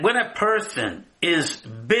When a person is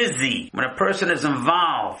busy, when a person is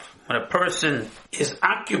involved, when a person is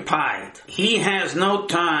occupied, he has no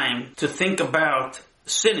time to think about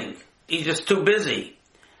sinning. He's just too busy.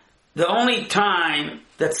 The only time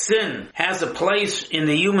that sin has a place in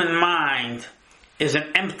the human mind is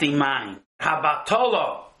an empty mind.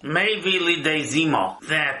 Habatolo mevi lidei zimo.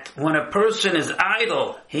 That when a person is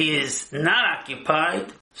idle, he is not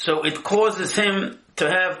occupied, so it causes him to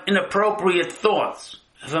have inappropriate thoughts.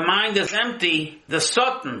 If a mind is empty, the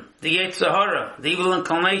Satan, the Yetzer Hara, the evil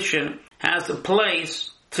inclination, has a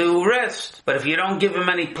place to rest. But if you don't give him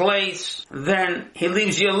any place, then he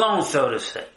leaves you alone, so to say.